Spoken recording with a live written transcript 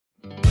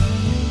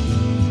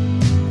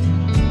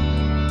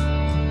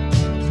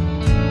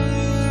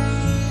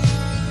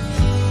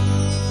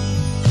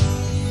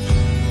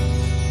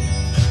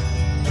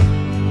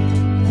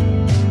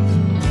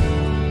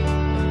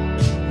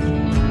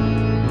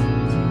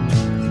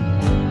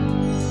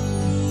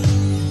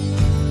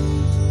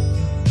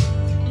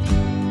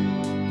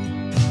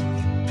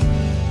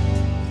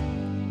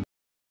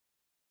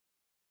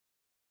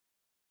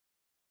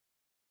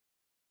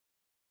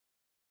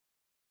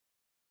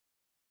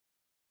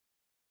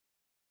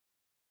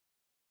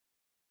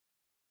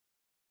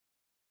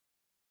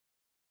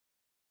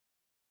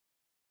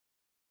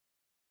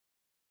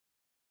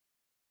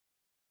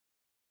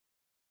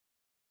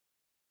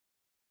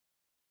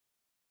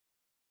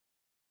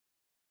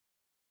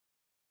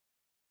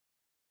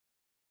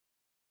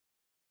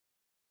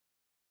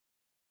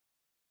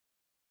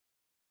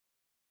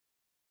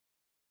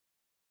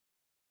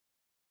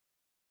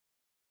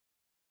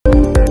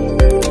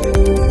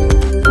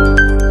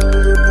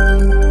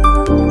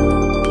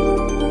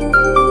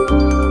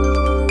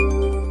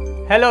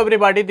Hello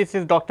everybody, this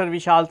is Dr.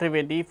 Vishal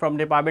Trivedi from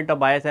Department of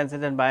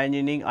Biosciences and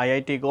Bioengineering,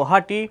 IIT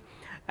Guwahati,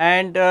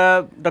 and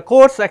the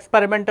course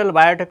Experimental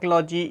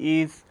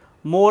Biotechnology is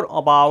more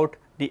about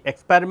the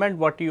experiment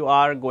what you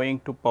are going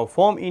to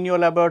perform in your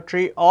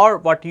laboratory or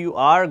what you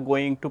are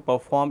going to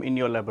perform in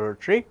your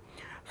laboratory.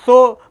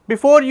 So,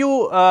 before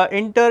you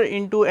enter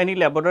into any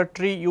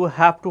laboratory, you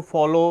have to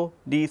follow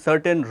the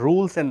certain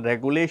rules and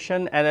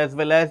regulation, and as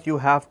well as you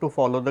have to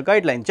follow the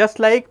guidelines. Just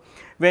like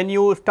when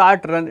you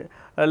start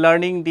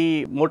learning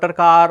the motor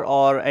car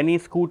or any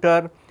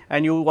scooter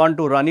and you want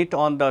to run it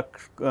on the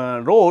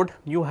road,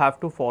 you have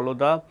to follow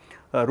the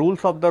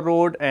rules of the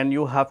road and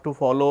you have to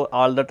follow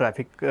all the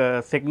traffic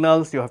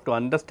signals, you have to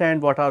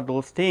understand what are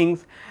those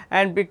things,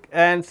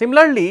 and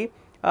similarly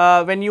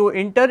when you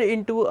enter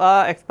into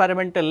a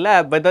experimental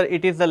lab, whether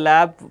it is a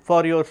lab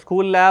for your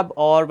school lab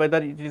or whether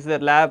it is a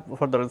lab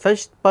for the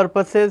research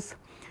purposes,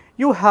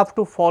 you have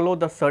to follow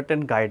the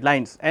certain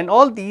guidelines, and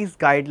all these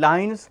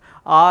guidelines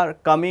are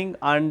coming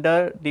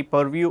under the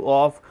purview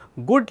of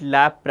good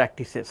lab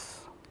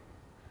practices.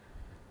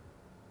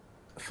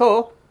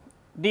 So,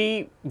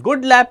 the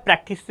good lab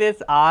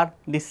practices are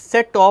the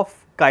set of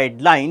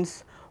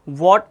guidelines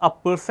what a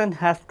person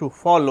has to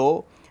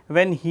follow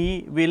when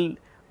he will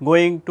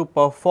going to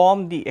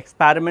perform the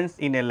experiments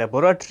in a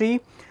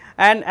laboratory,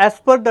 and as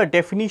per the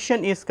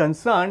definition is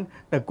concerned,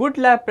 the good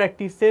lab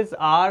practices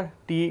are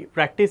the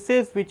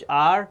practices which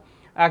are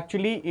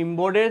actually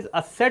embodies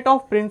a set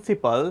of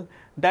principles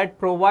that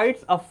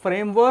provides a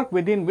framework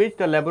within which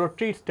the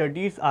laboratory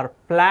studies are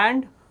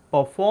planned,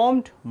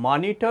 performed,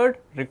 monitored,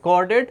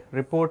 recorded,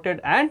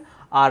 reported and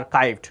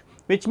archived,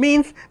 which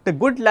means the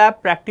good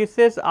lab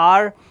practices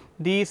are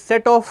the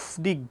set of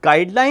the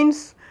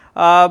guidelines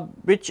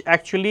which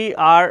actually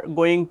are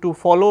going to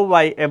follow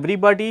by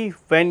everybody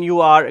when you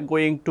are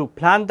going to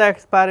plan the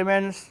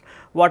experiments,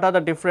 what are the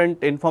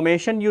different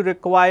information you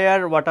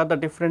require, what are the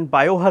different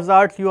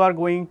biohazards you are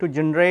going to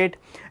generate,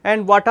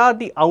 and what are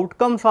the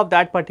outcomes of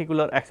that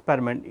particular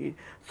experiment.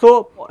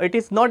 So, it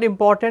is not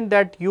important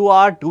that you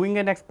are doing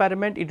an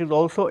experiment, it is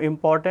also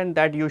important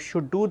that you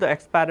should do the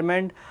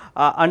experiment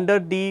under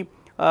the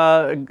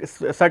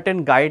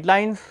certain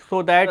guidelines,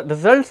 so that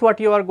results what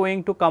you are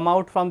going to come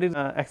out from these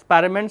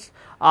experiments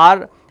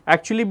are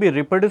actually be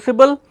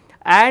reproducible,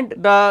 and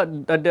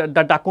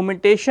the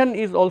documentation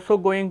is also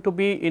going to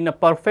be in a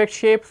perfect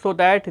shape, so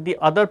that the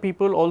other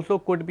people also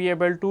could be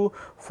able to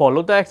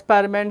follow the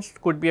experiments,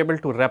 could be able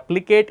to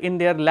replicate in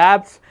their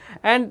labs,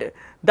 and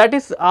that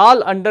is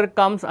all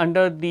comes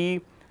under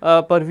the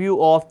purview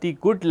of the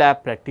good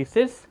lab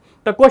practices.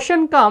 The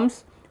question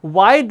comes,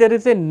 why there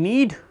is a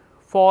need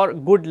for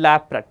good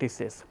lab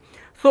practices.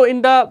 So,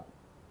 in the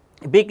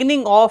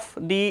beginning of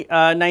the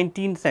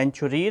 19th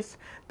centuries,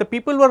 the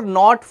people were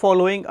not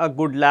following a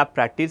good lab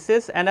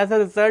practices, and as a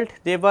result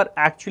they were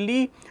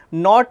actually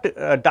not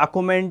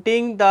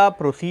documenting the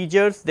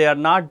procedures, they are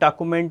not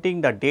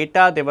documenting the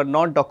data, they were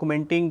not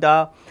documenting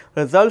the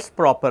results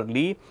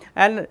properly,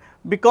 and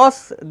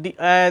because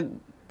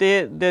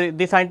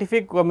the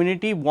scientific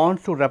community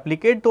wants to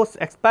replicate those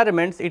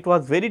experiments, it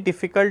was very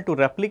difficult to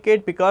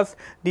replicate because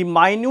the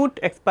minute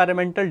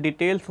experimental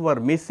details were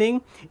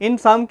missing. In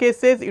some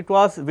cases it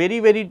was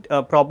very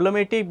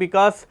problematic,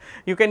 because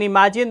you can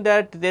imagine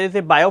that there is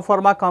a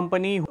biopharma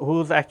company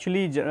who is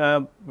actually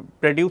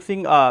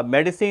producing a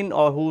medicine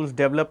or who is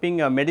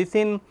developing a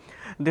medicine.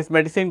 This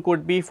medicine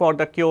could be for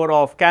the cure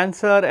of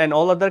cancer and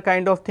all other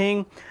kind of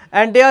thing,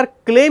 and they are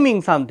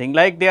claiming something,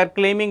 like they are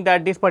claiming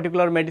that this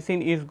particular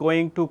medicine is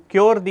going to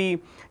cure the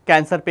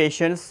cancer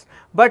patients,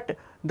 but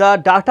the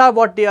data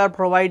what they are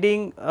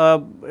providing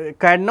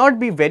cannot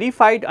be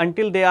verified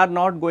until they are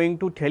not going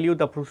to tell you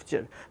the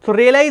procedure. So,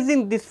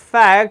 realizing this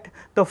fact,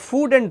 the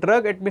Food and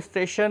Drug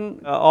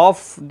Administration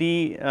of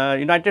the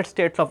United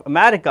States of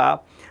America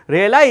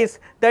realize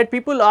that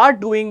people are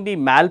doing the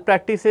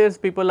malpractices,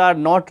 people are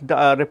not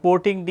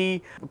reporting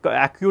the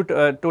acute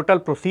total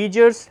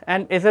procedures,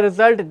 and as a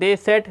result they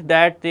said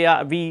that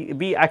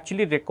we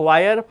actually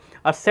require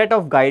a set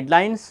of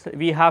guidelines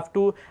we have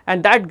to,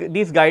 and that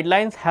these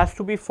guidelines has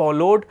to be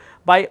followed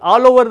by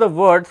all over the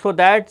world, so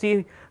that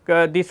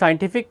the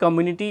scientific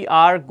community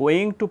are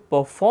going to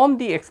perform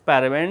the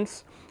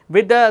experiments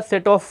with a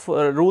set of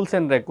rules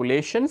and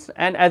regulations,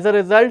 and as a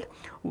result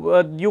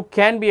you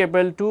can be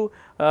able to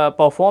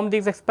perform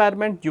these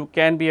experiments, you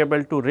can be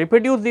able to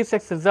reproduce these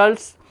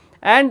results,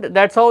 and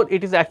that is how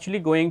it is actually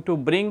going to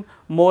bring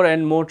more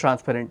and more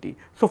transparency.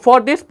 So, for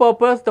this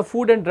purpose the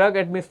Food and Drug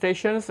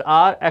Administrations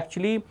are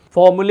actually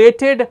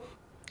formulated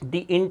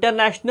the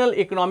International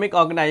Economic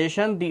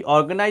Organization, the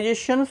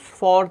Organizations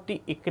for the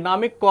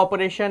Economic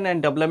Cooperation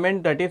and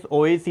Development, that is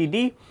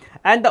OECD,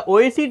 and the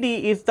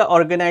OECD is the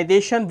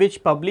organization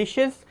which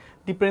publishes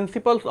the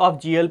principles of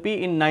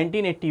GLP in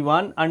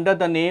 1981 under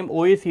the name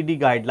OECD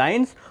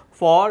guidelines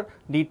for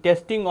the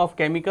testing of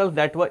chemicals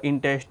that were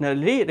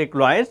internationally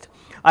required.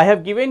 I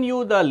have given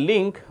you the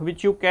link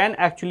which you can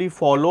actually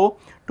follow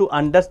to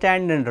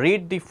understand and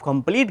read the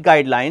complete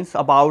guidelines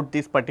about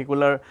this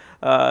particular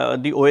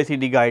the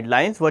OECD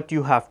guidelines, what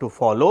you have to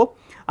follow.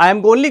 I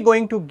am only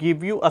going to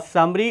give you a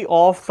summary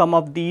of some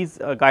of these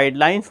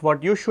guidelines,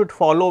 what you should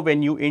follow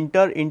when you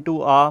enter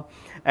into a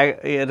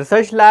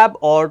research lab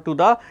or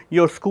to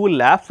your school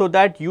lab, so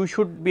that you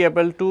should be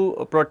able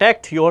to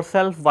protect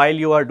yourself while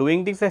you are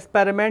doing this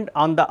experiment.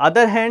 On the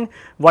other hand,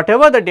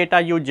 whatever the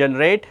data you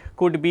generate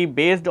could be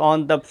based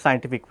on the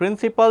scientific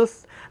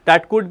principles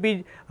that could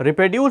be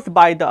reproduced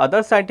by the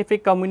other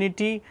scientific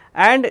community,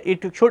 and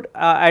it should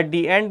at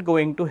the end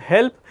going to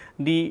help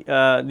the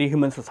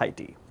human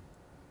society.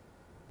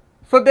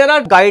 So, there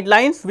are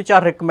guidelines which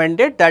are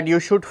recommended that you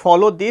should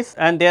follow this,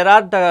 and there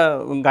are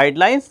the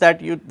guidelines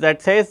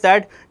that says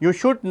that you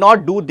should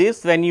not do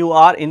this when you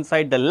are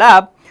inside the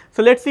lab.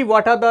 So, let us see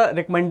what are the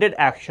recommended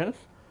actions.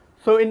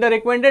 So, in the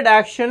recommended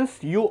actions,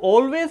 you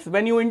always,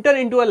 when you enter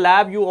into a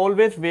lab, you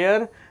always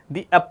wear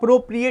the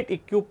appropriate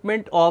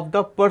equipment of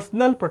the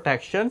personal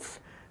protections.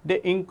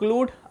 They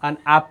include an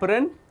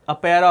apron, a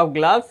pair of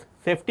gloves,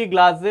 safety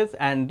glasses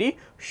and the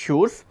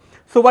shoes.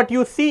 So, what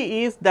you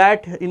see is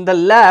that in the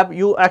lab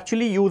you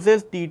actually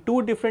uses the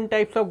two different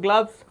types of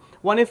gloves.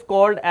 One is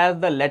called as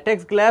the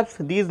latex gloves.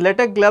 These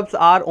latex gloves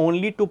are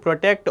only to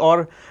protect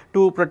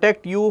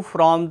you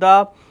from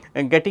the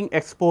getting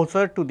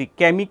exposure to the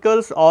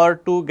chemicals or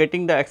to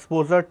getting the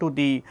exposure to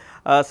the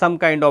some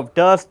kind of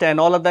dust and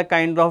all other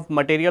kind of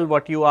material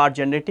what you are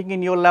generating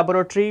in your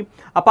laboratory.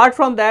 Apart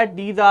from that,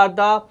 these are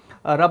the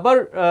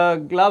rubber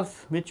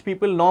gloves which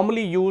people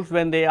normally use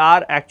when they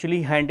are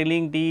actually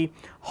handling the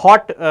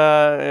hot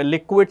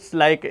liquids,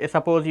 like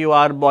suppose you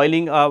are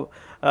boiling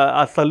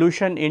a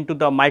solution into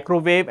the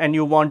microwave and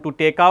you want to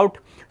take out.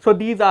 So,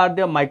 these are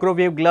the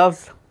microwave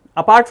gloves.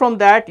 Apart from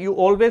that, you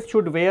always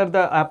should wear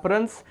the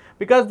aprons,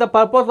 because the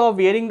purpose of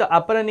wearing the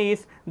apron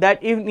is that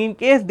if in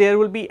case there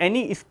will be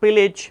any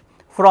spillage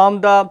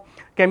from the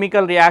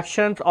chemical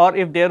reactions, or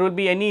if there will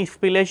be any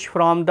spillage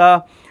from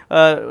the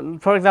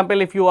for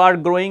example, if you are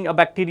growing a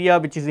bacteria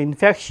which is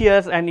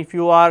infectious and if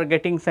you are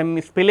getting some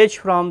spillage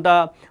from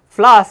the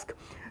flask,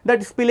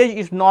 that spillage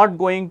is not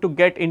going to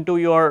get into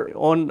your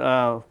own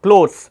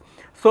clothes.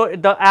 So,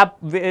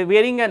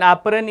 wearing an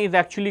apron is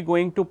actually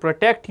going to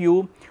protect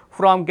you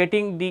from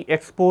getting the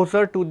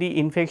exposure to the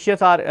infectious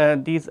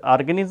these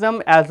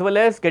organism, as well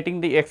as getting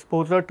the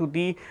exposure to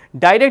the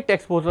direct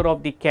exposure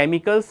of the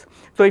chemicals.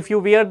 So, if you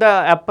wear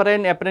the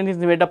apron is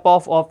made up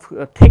of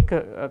thick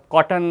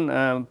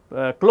cotton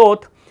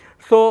cloth.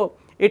 So,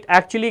 it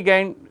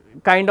actually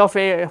kind of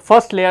a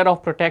first layer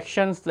of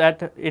protections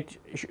that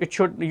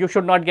you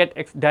should not get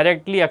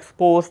directly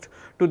exposed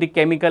to the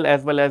chemical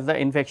as well as the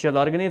infectious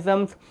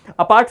organisms.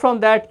 Apart from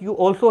that, you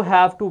also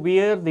have to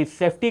wear the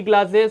safety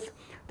glasses.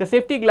 The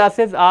safety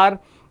glasses are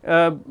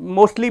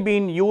mostly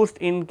being used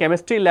in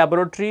chemistry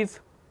laboratories,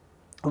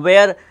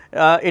 where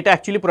it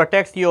actually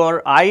protects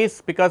your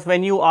eyes, because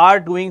when you are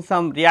doing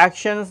some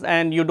reactions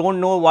and you do not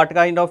know what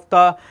kind of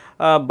the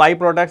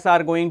byproducts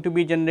are going to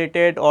be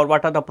generated or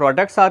what are the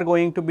products are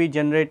going to be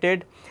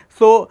generated.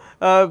 So,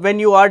 when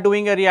you are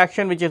doing a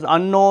reaction which is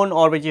unknown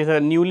or which is a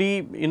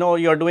newly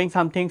you are doing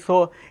something,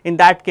 so in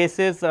that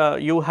cases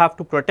you have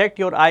to protect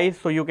your eyes.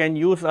 So, you can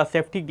use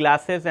safety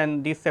glasses,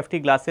 and these safety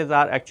glasses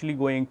are actually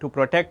going to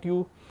protect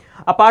you.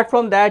 Apart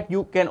from that,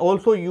 you can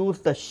also use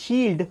the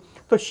shield.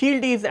 So,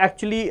 shield is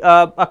actually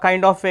a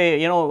kind of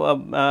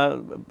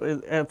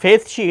a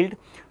face shield.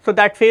 So,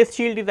 that face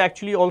shield is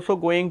actually also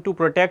going to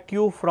protect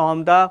you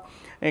from the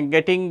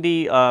getting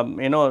the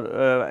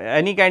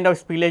any kind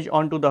of spillage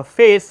onto the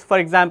face. For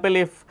example,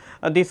 if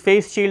these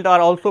face shield are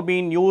also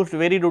being used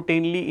very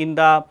routinely in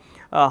the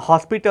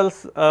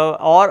hospitals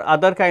or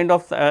other kind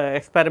of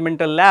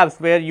experimental labs,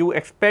 where you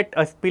expect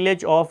a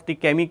spillage of the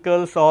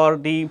chemicals or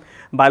the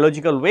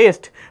biological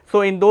waste.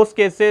 So, in those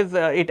cases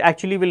it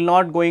actually will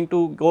not going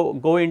to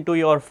go into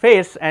your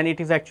face, and it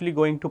is actually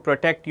going to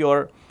protect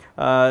your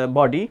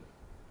body.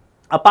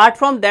 Apart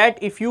from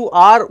that, if you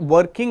are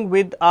working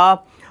with a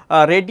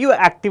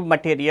radioactive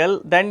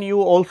material, then you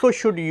also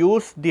should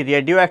use the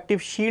radioactive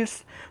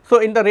shields. So,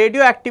 in the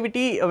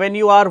radioactivity, when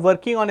you are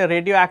working on a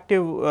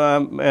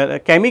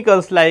radioactive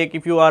chemicals, like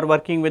if you are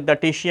working with the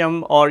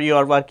tritium or you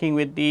are working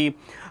with the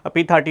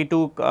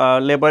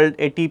P32 labeled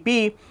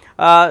ATP,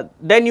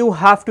 then you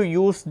have to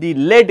use the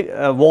lead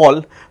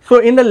wall. So,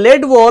 in the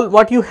lead wall,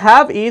 what you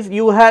have is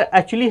you are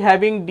actually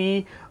having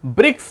the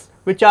bricks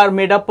which are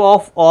made up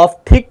of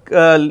thick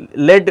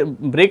lead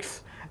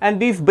bricks, and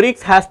these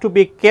bricks has to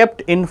be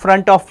kept in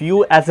front of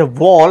you as a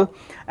wall,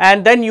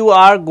 and then you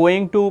are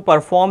going to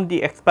perform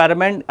the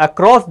experiment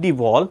across the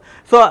wall.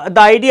 So, the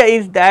idea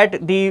is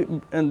that the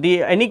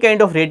any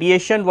kind of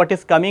radiation what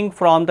is coming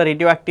from the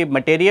radioactive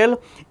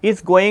material is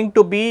going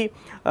to be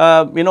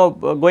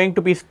going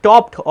to be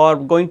stopped or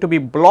going to be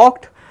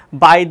blocked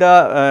by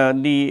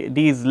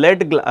these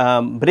lead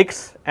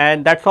bricks,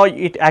 and that is how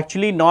it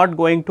actually not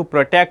going to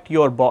protect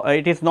your body,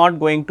 it is not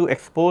going to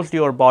expose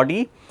your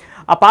body.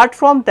 Apart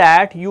from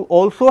that, you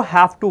also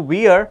have to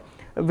wear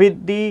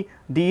with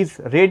these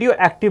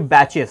radioactive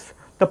batches.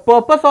 The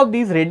purpose of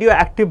these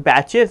radioactive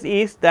batches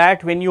is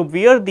that when you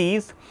wear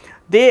these,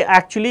 they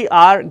actually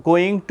are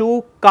going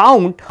to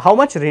count how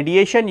much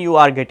radiation you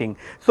are getting.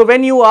 So,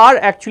 when you are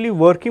actually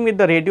working with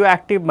the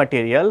radioactive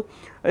material,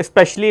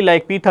 especially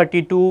like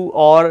P32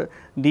 or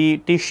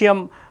the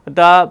tritium,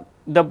 the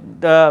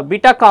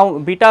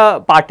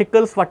beta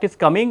particles what is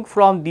coming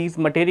from these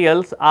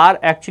materials are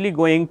actually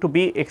going to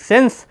be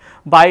sensed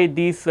by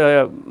these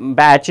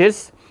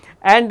batches,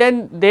 and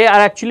then they are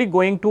actually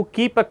going to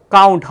keep a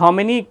count how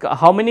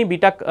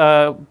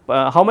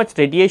much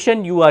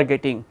radiation you are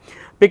getting,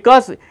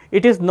 because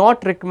it is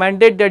not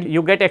recommended that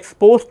you get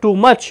exposed too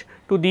much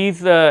to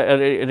these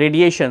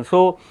radiation.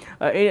 So,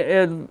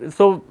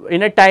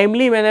 in a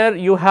timely manner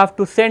you have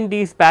to send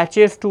these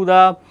patches to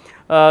the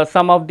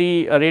some of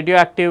the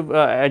radioactive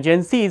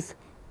agencies,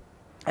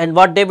 and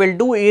what they will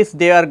do is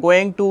they are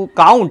going to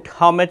count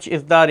how much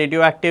is the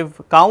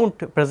radioactive count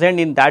present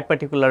in that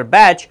particular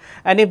batch,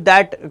 and if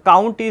that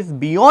count is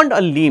beyond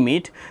a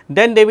limit,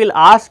 then they will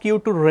ask you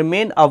to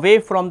remain away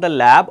from the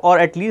lab, or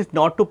at least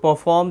not to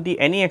perform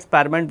any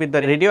experiment with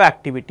the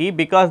radioactivity,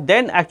 because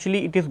then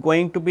actually it is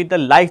going to be the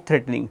life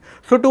threatening.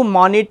 So, to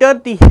monitor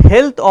the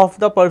health of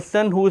the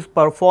person who is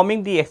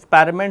performing the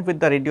experiment with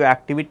the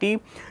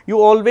radioactivity, you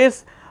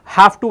always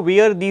have to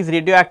wear these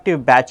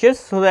radioactive batches,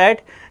 so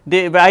that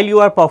while you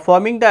are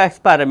performing the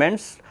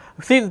experiments,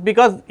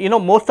 because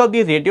most of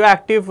these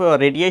radioactive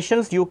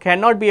radiations you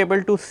cannot be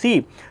able to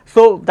see.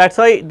 So, that is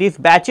why these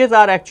batches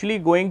are actually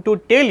going to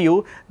tell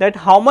you that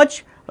how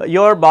much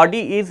your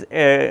body is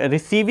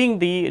receiving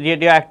the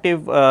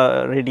radioactive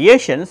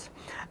radiations,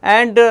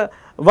 and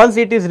once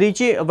it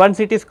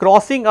is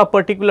crossing a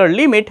particular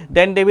limit,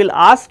 then they will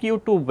ask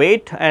you to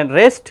wait and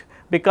rest,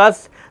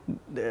 because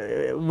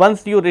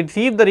once you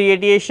receive the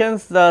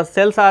radiations, the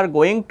cells are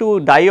going to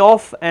die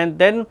off, and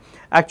then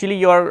actually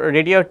your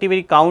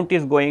radioactivity count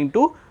is going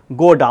to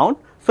go down.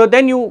 So,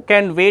 then you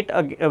can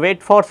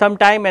wait for some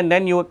time, and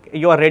then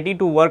you are ready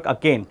to work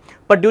again.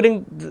 But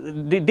during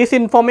this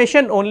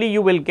information only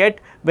you will get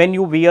when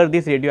you wear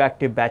these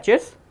radioactive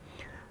batches.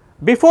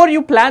 Before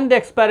you plan the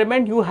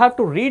experiment, you have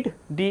to read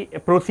the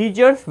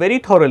procedures very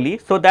thoroughly,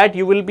 so that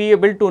you will be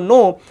able to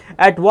know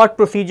at what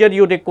procedure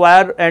you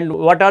require and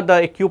what are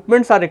the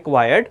equipments are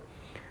required.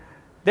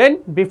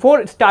 Then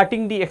before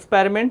starting the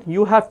experiment,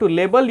 you have to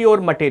label your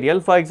material.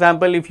 For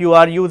example, if you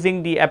are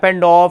using the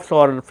Eppendorfs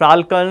or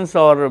Falcons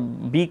or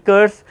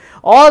beakers,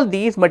 all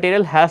these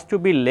material has to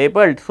be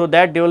labeled, so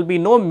that there will be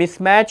no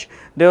mismatch,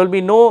 there will be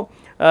no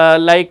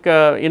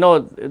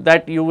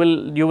that you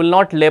will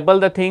not label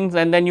the things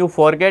and then you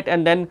forget,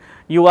 and then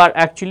you are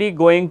actually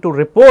going to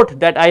report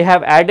that I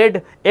have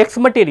added X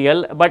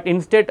material, but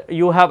instead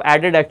you have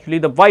added actually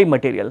the Y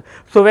material.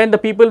 So, when the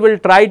people will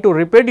try to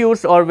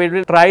reproduce or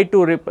will try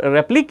to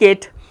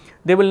replicate,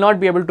 they will not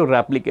be able to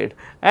replicate,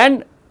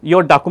 and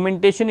your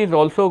documentation is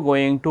also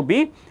going to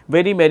be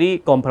very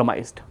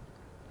compromised.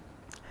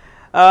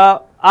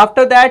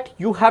 After that,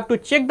 you have to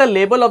check the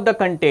label of the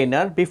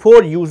container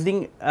before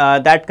using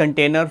that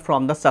container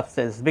from the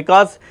substance,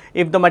 because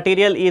if the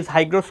material is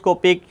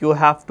hygroscopic, you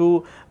have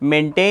to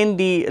maintain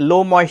the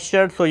low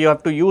moisture. So, you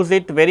have to use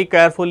it very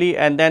carefully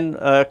and then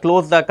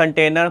close the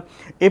container.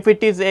 If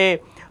it is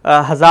a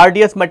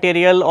hazardous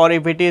material or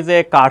if it is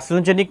a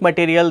carcinogenic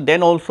material,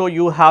 then also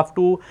you have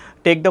to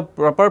take the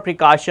proper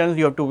precautions.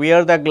 You have to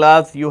wear the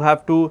gloves, you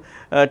have to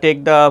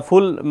take the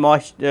full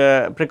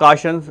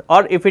precautions,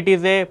 or if it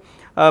is a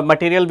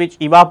material which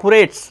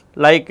evaporates,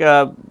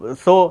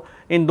 so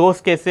in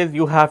those cases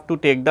you have to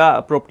take the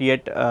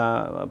appropriate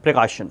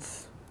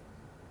precautions.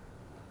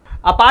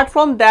 Apart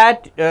from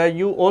that,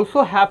 you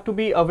also have to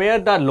be aware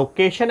the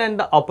location and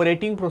the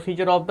operating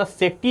procedure of the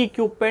safety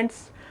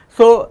equipments.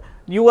 So,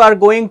 you are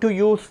going to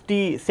use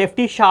the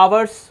safety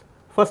showers,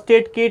 first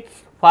aid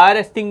kits, fire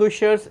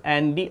extinguishers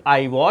and the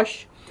eye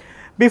wash.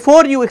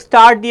 Before you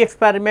start the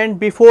experiment,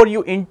 before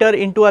you enter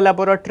into a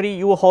laboratory,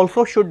 you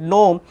also should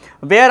know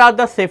where are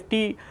the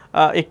safety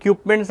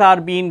equipments are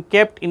being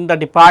kept in the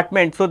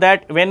department, so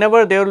that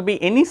whenever there will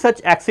be any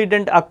such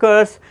accident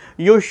occurs,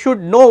 you should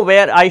know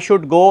where I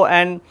should go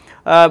and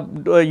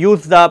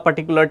use the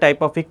particular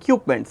type of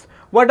equipments.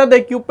 What are the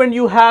equipment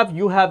you have?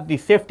 You have the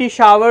safety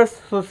showers.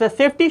 So, the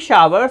safety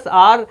showers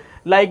are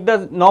like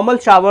the normal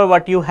shower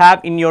what you have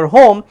in your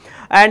home,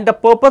 and the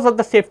purpose of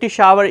the safety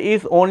shower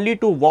is only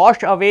to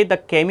wash away the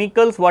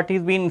chemicals what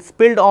is being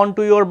spilled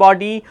onto your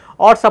body,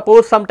 or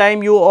suppose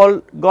sometime you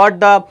all got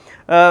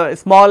the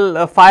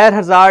small fire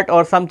hazard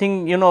or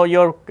something,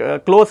 your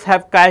clothes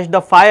have catched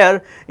the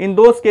fire. In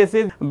those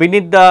cases,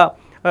 beneath the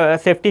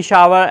safety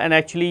shower, and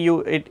actually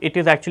it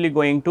is actually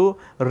going to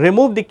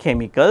remove the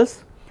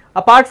chemicals.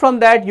 Apart from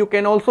that, you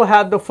can also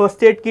have the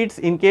first aid kits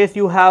in case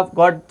you have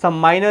got some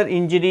minor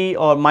injury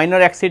or minor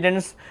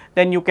accidents,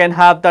 then you can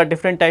have the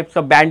different types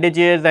of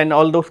bandages and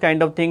all those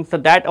kind of things. So,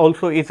 that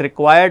also is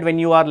required when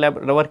you are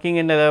working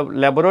in a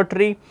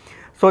laboratory,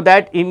 so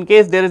that in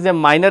case there is a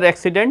minor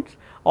accident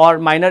or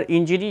minor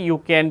injury, you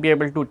can be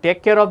able to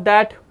take care of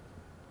that.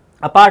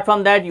 Apart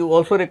from that, you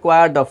also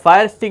require the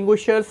fire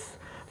extinguishers.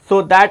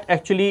 So, that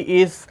actually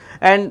is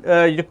and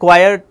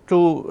required to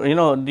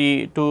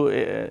to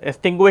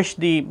extinguish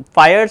the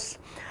fires,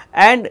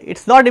 and it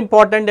is not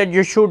important that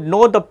you should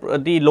know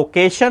the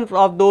locations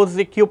of those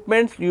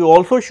equipments. You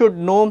also should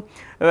know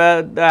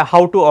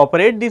how to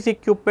operate these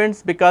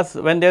equipments, because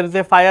when there is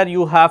a fire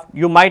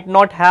you might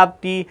not have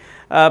the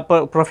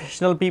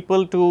professional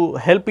people to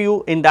help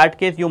you. In that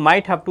case, you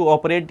might have to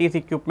operate these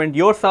equipment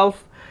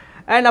yourself.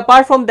 And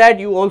apart from that,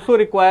 you also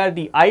require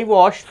the eye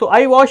wash. So,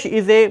 eye wash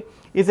is a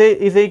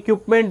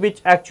equipment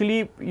which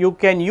actually you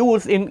can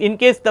use in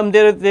case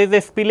there is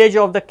a spillage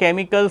of the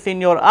chemicals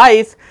in your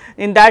eyes.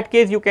 In that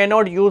case, you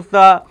cannot use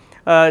the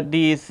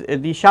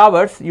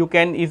showers. You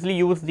can easily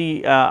use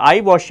the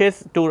eye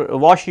washes to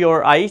wash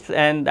your eyes,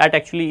 and that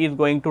actually is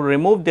going to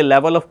remove the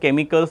level of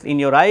chemicals in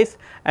your eyes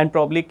and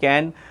probably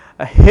can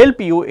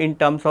help you in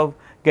terms of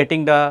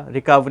getting the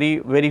recovery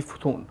very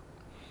soon.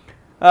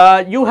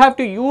 You have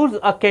to use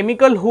a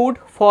chemical hood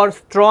for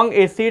strong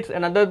acids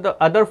and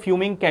other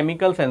fuming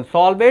chemicals and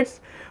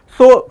solvents.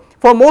 So,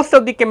 for most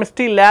of the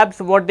chemistry labs,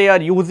 what they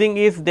are using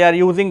is they are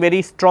using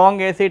very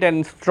strong acid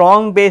and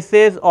strong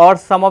bases, or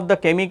some of the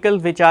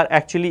chemicals which are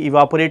actually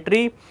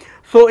evaporatory.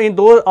 So, in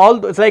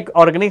those like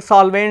organic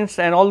solvents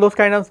and all those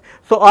kind of,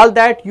 so all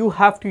that you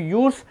have to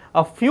use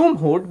a fume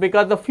hood,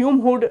 because the fume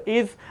hood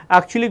is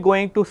actually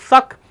going to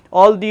suck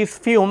all these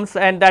fumes,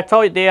 and that is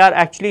how they are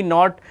actually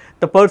not,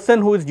 the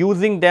person who is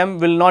using them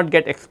will not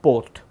get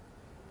exposed.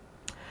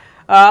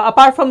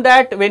 Apart from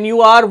that, when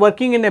you are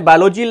working in a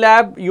biology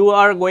lab, you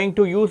are going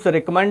to use the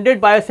recommended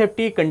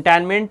biosafety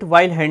containment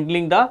while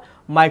handling the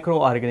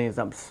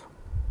microorganisms.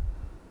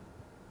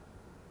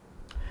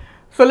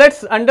 So, let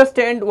us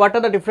understand what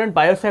are the different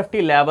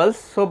biosafety levels.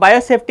 So,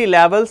 biosafety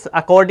levels,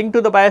 according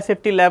to the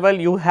biosafety level,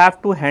 you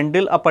have to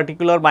handle a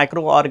particular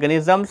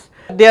microorganisms.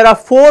 There are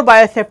 4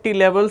 biosafety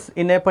levels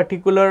in a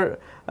particular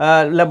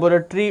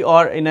laboratory,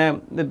 or in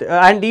a,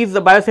 and these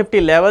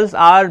biosafety levels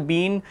are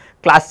being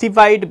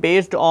classified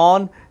based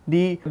on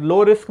the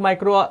low risk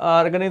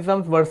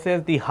microorganisms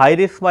versus the high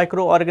risk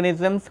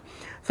microorganisms.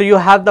 So, you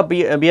have the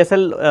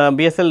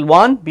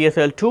BSL1,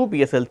 BSL2,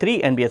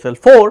 BSL3 and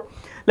BSL4.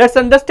 Let us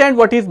understand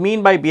what is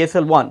mean by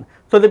BSL1.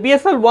 So, the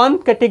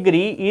BSL1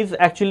 category is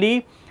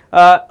actually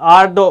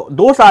are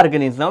those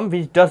organisms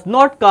which does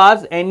not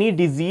cause any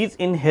disease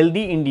in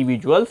healthy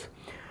individuals,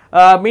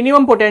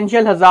 minimum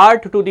potential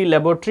hazard to the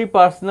laboratory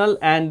personnel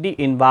and the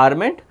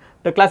environment.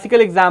 The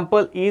classical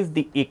example is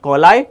the E.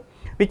 coli,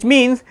 which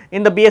means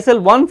in the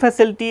BSL1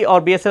 facility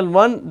or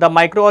BSL1, the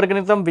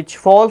microorganism which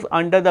falls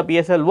under the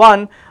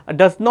BSL1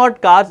 does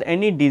not cause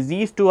any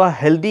disease to a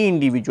healthy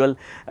individual.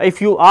 If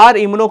you are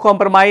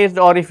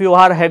immunocompromised or if you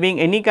are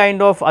having any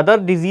kind of other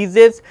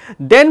diseases,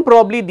 then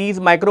probably these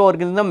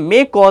microorganisms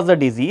may cause a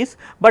disease,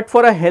 but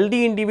for a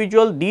healthy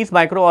individual, these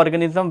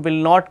microorganisms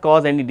will not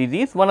cause any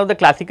disease. One of the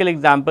classical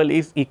example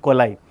is E.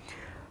 coli.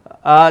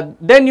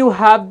 Then you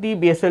have the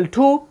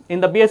BSL2.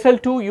 In the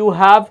BSL2, you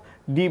have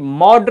the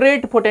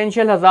moderate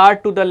potential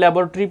hazard to the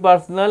laboratory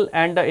personnel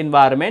and the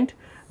environment,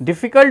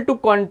 difficult to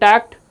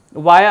contact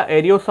via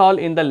aerosol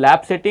in the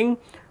lab setting.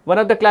 One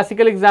of the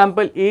classical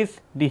example is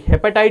the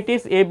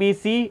hepatitis A, B,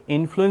 C,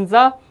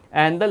 influenza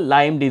and the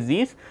Lyme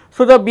disease.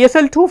 So, the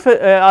BSL2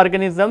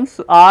 organisms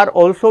are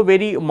also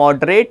very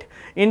moderate.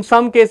 In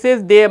some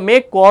cases, they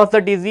may cause the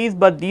disease,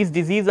 but these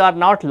diseases are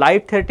not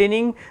life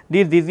threatening.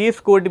 These disease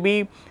could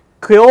be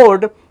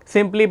cured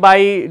simply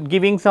by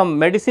giving some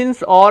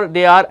medicines, or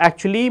they are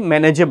actually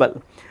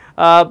manageable.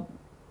 The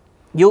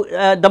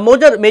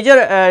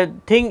major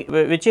thing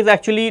which is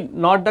actually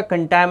not the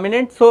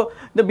contaminant. So,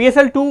 the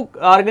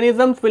BSL2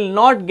 organisms will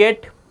not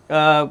get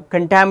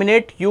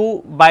contaminate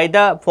you by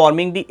the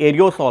forming the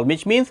aerosol,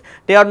 which means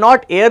they are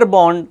not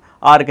airborne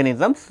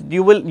organisms.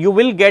 You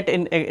will get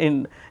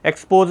in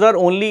exposure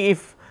only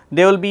if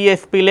there will be a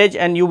spillage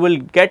and you will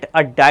get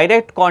a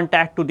direct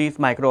contact to these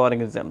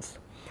microorganisms.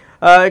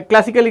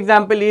 Classical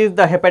example is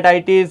the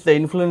hepatitis, the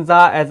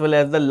influenza as well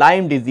as the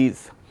Lyme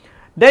disease.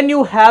 Then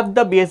you have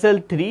the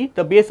BSL3.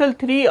 The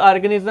BSL3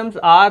 organisms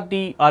are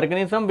the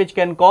organism which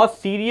can cause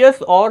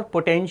serious or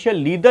potential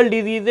lethal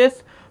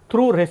diseases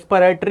through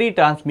respiratory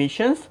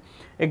transmissions.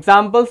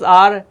 Examples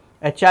are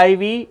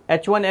HIV,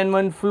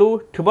 H1N1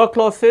 flu,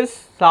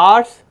 tuberculosis,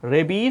 SARS,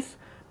 rabies,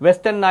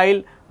 Western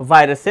Nile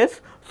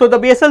viruses. So, the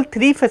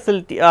BSL3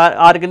 facility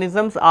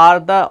organisms are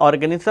the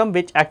organism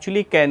which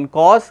actually can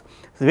cause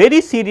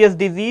very serious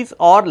disease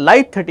or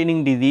life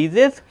threatening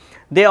diseases.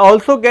 They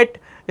also get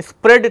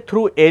spread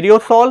through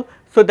aerosol.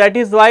 So, that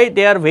is why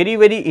they are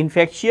very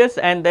infectious,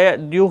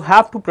 and you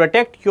have to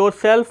protect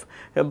yourself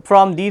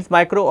from these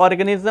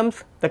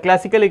microorganisms. The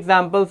classical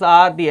examples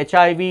are the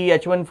HIV,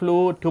 H1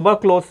 flu,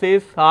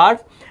 tuberculosis, SARS,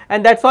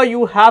 and that is why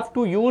you have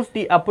to use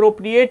the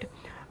appropriate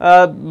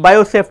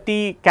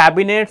biosafety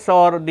cabinets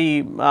or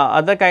the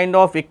other kind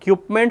of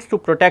equipments to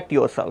protect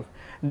yourself.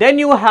 Then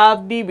you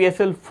have the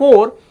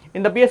BSL4.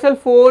 In the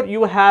BSL4,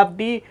 you have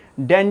the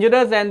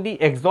dangerous and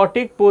the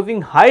exotic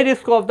posing high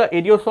risk of the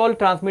aerosol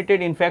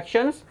transmitted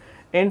infections.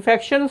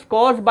 infections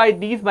caused by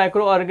these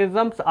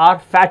microorganisms are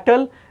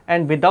fatal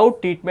and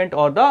without treatment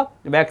or the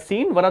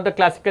vaccine. One of the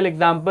classical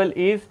example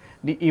is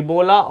the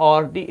Ebola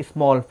or the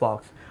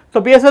smallpox.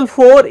 So,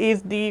 BSL-4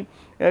 is the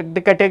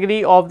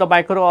category of the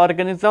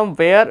microorganism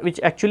where which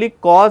actually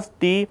cause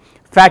the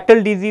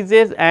fatal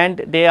diseases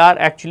and they are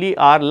actually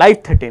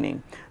life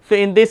threatening. So,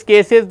 in these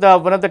cases the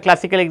one of the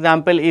classical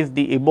example is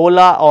the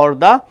Ebola or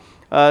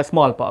the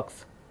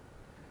smallpox.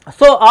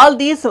 So, all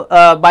these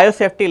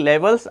biosafety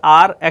levels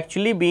are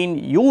actually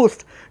being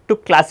used to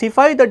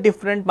classify the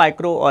different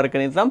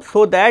microorganisms,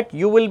 so that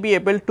you will be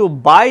able to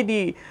buy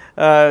the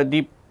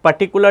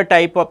particular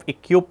type of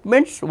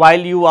equipments while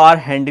you are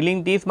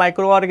handling these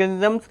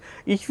microorganisms.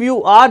 If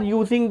you are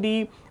using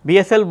the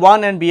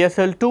BSL-1 and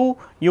BSL-2,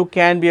 you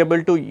can be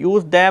able to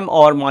use them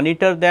or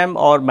monitor them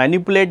or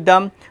manipulate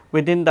them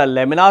within the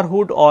laminar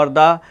hood or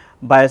the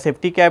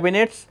biosafety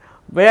cabinets.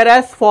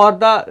 Whereas, for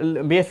the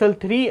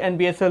BSL-3 and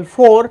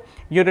BSL-4,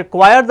 you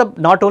require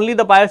not only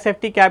the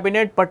biosafety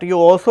cabinet, but you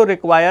also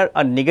require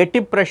a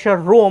negative pressure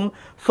room,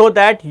 so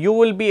that you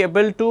will be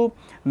able to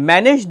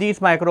manage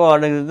these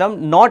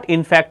microorganisms, not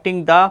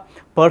infecting the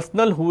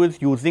personnel who is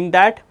using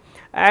that.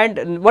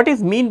 And what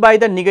is mean by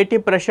the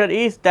negative pressure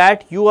is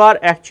that you are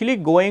actually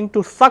going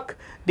to suck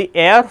the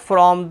air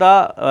from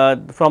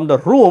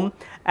the room,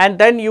 and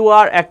then you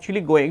are actually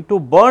going to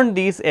burn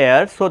these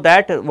air, so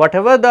that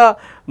whatever the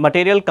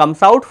material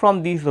comes out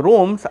from these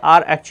rooms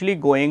are actually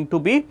going to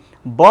be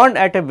burned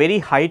at a very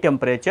high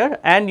temperature,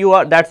 and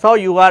that is how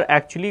you are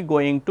actually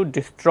going to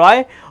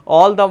destroy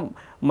all the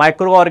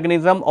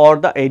microorganism or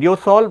the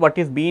aerosol what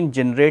is being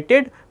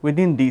generated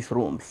within these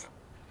rooms.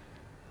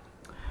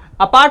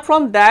 Apart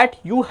from that,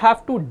 you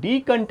have to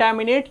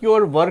decontaminate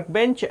your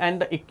workbench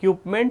and the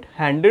equipment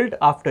handled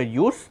after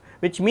use,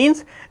 which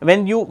means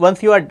when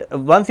once you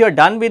are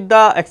done with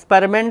the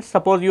experiment,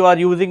 suppose you are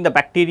using the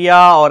bacteria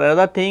or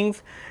other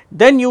things,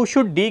 then you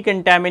should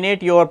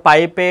decontaminate your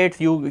pipettes,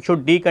 you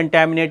should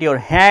decontaminate your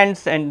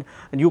hands, and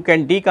you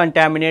can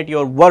decontaminate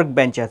your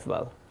workbench as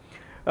well.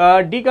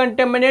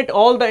 Decontaminate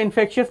all the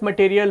infectious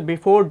material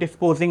before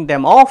disposing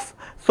them off.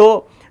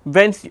 So,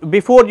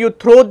 before you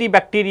throw the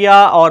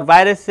bacteria or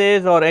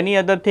viruses or any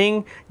other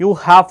thing, you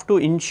have to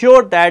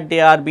ensure that they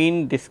are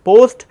being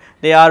disposed,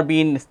 they are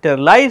being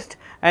sterilized,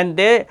 and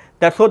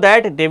so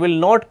that they will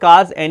not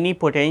cause any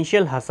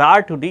potential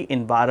hazard to the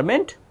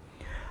environment.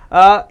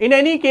 In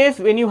any case,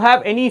 when you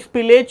have any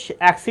spillage,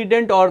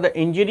 accident or the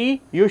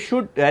injury, you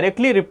should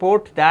directly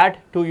report that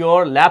to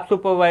your lab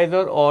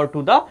supervisor or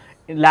to the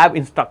lab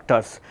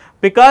instructors,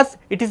 because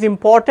it is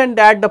important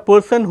that the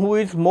person who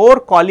is more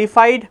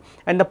qualified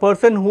and the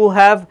person who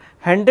have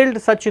handled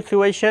such a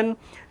situation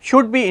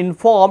should be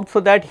informed,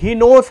 so that he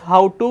knows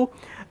how to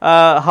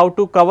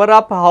cover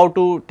up, how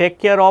to take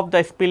care of the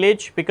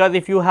spillage, because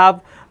if you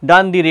have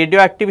done the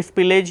radioactive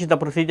spillage, the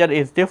procedure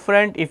is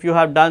different. If you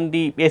have done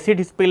the acid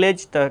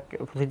spillage, the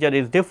procedure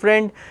is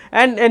different,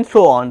 and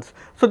so on.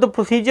 So, the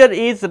procedure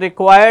is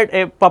required,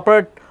 a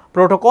proper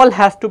protocol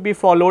has to be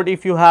followed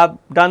if you have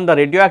done the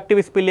radioactive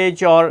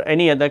spillage or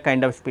any other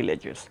kind of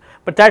spillages.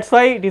 But that is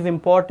why it is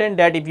important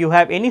that if you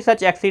have any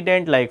such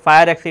accident like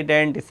fire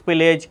accident,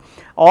 spillage,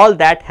 all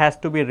that has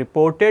to be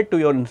reported to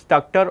your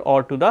instructor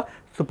or to the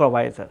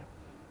supervisor.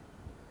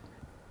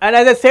 And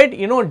as I said,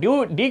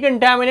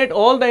 decontaminate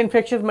all the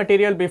infectious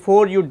material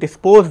before you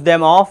dispose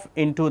them off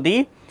into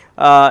the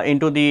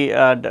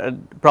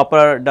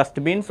proper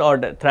dustbins or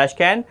the trash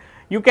can.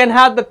 You can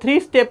have the 3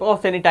 step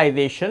of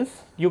sanitizations.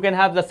 You can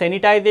have the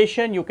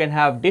sanitization, you can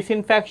have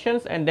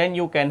disinfections, and then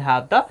you can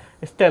have the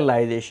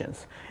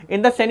sterilizations.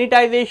 In the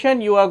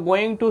sanitization, you are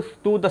going to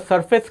do the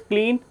surface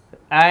clean,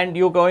 and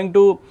you are going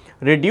to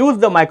reduce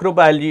the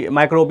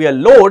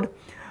microbial load.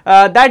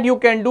 That you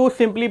can do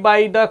simply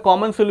by the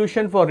common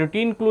solution for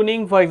routine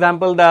cleaning. For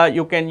example,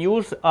 you can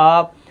use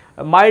a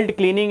mild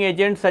cleaning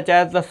agent such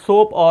as the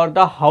soap or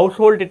the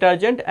household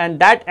detergent, and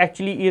that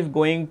actually is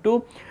going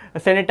to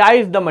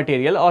sanitize the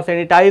material or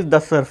sanitize the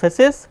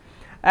surfaces,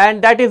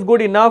 and that is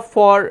good enough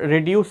for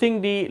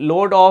reducing the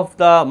load of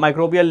the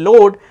microbial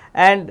load.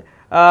 And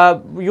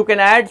you can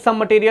add some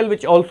material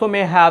which also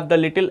may have the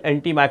little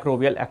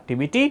antimicrobial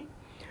activity.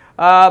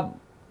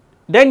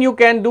 Then you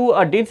can do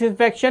a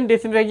disinfection.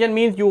 Disinfection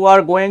means you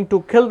are going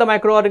to kill the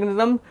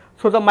microorganism.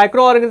 So, the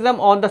microorganism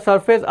on the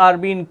surface are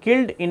being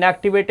killed,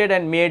 inactivated,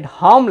 and made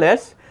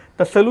harmless.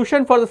 The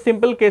solution for the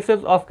simple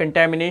cases of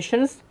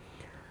contaminations,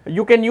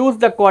 you can use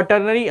the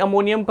quaternary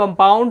ammonium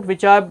compound,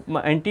 which are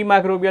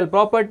antimicrobial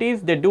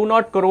properties. They do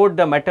not corrode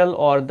the metal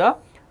or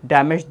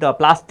damage the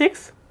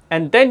plastics.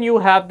 And then you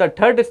have the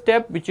third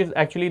step, which is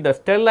actually the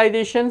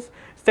sterilizations.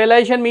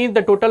 Sterilization means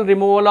the total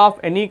removal of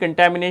any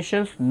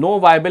contaminations, no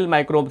viable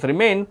microbes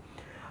remain.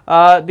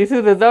 This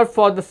is reserved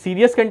for the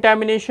serious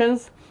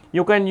contaminations.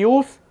 You can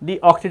use the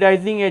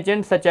oxidizing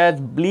agents such as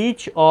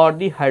bleach or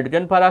the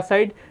hydrogen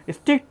peroxide.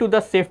 Stick to the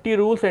safety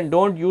rules and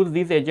do not use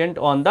these agents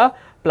on the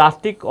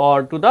plastic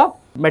or to the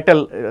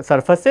metal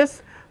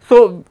surfaces.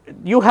 So,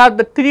 you have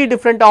the 3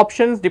 different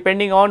options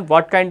depending on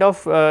what kind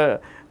of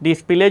the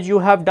spillage you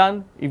have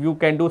done. If you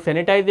can do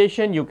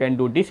sanitization, you can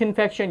do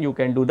disinfection, you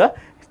can do the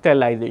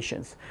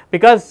sterilizations,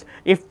 because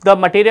if the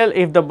material,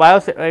 if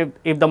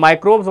the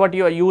microbes what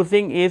you are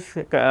using is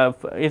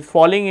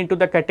falling into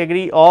the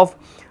category of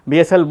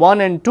BSL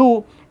 1 and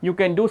 2, you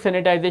can do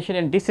sanitization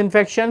and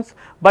disinfections.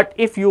 But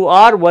if you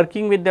are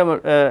working with the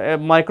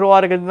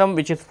microorganism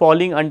which is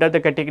falling under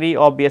the category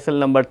of BSL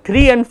number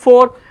 3 and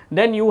 4,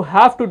 then you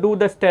have to do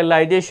the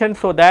sterilization,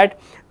 so that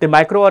the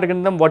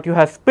microorganism what you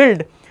have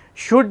spilled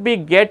should be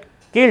get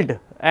killed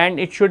and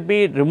it should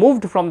be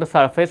removed from the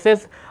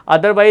surfaces.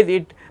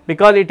 Otherwise,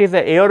 because it is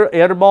a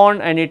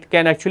airborne and it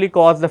can actually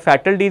cause the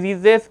fatal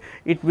diseases,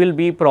 it will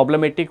be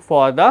problematic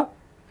for the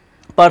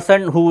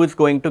person who is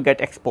going to get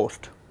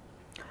exposed.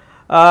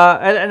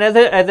 And as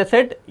I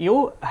said,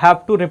 you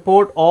have to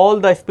report all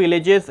the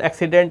spillages,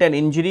 accident and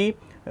injury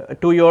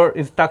to your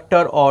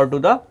instructor or to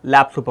the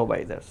lab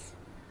supervisors.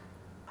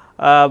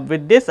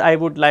 With this, I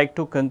would like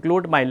to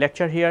conclude my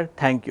lecture here.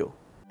 Thank you.